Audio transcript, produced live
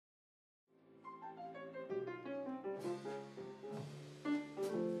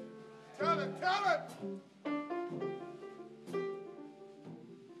tell it.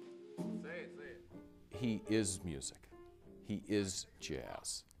 Say it. He is music. He is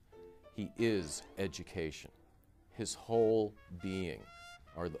jazz. He is education. His whole being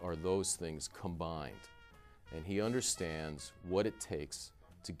are those things combined. And he understands what it takes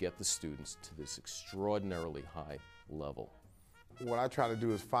to get the students to this extraordinarily high level. What I try to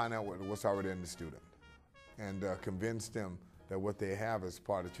do is find out what's already in the student and convince them that what they have is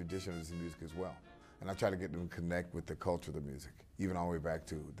part of tradition of music as well. And I try to get them to connect with the culture of the music, even all the way back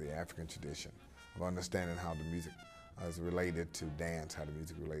to the African tradition of understanding how the music is related to dance, how the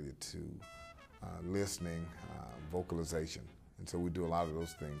music related to listening, vocalization. And so we do a lot of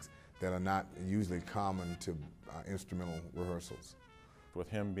those things that are not usually common to instrumental rehearsals. With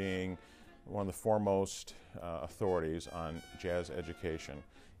him being one of the foremost authorities on jazz education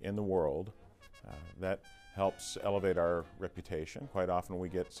in the world, that helps elevate our reputation. Quite often we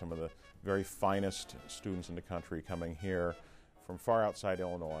get some of the very finest students in the country coming here from far outside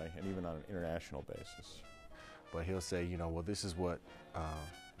Illinois and even on an international basis. But he'll say, you know, well, this is what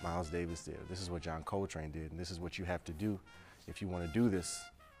Miles Davis did, this is what John Coltrane did, and this is what you have to do if you want to do this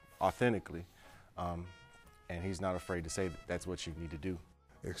authentically. And he's not afraid to say that that's what you need to do.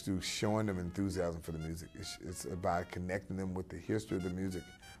 It's through showing them enthusiasm for the music. It's about connecting them with the history of the music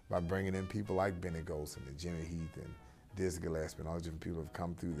by bringing in people like Benny Golson and Jimmy Heath and Dizzy Gillespie and all the different people who have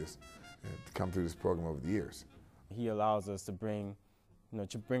come through this program over the years. He allows us to bring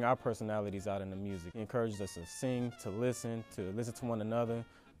our personalities out in the music. He encourages us to sing, to listen to one another,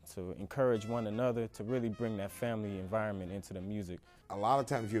 to encourage one another, to really bring that family environment into the music. A lot of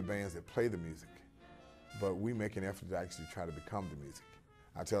times you have bands that play the music, but we make an effort to actually try to become the music.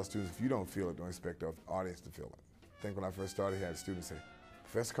 I tell students, if you don't feel it, don't expect the audience to feel it. I think when I first started here, I had a student say,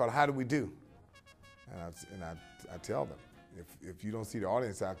 Professor Carter, how do we do? And I tell them, if you don't see the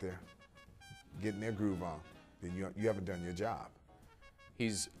audience out there getting their groove on, then you haven't done your job.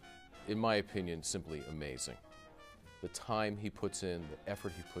 He's, in my opinion, simply amazing. The time he puts in, the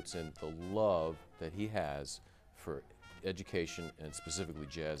effort he puts in, the love that he has for education and specifically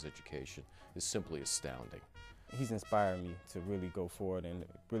jazz education is simply astounding. He's inspired me to really go forward and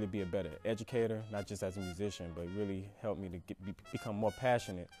really be a better educator, not just as a musician, but really helped me to become more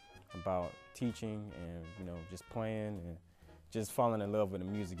passionate about teaching and just playing and just falling in love with the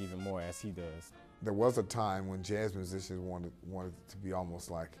music even more as he does. There was a time when jazz musicians wanted it to be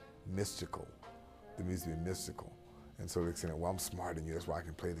almost like mystical, the music to be mystical. And so they said, well, I'm smarter than you, that's why I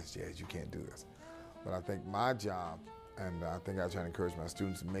can play this jazz, you can't do this. But I think my job, and I think I try to encourage my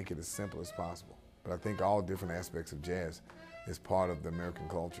students to make it as simple as possible. But I think all different aspects of jazz is part of the American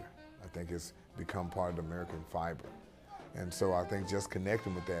culture. I think it's become part of the American fiber. And so I think just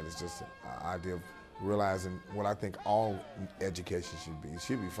connecting with that is just an idea of realizing what I think all education should be. It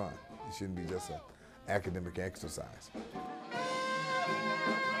should be fun. It shouldn't be just an academic exercise.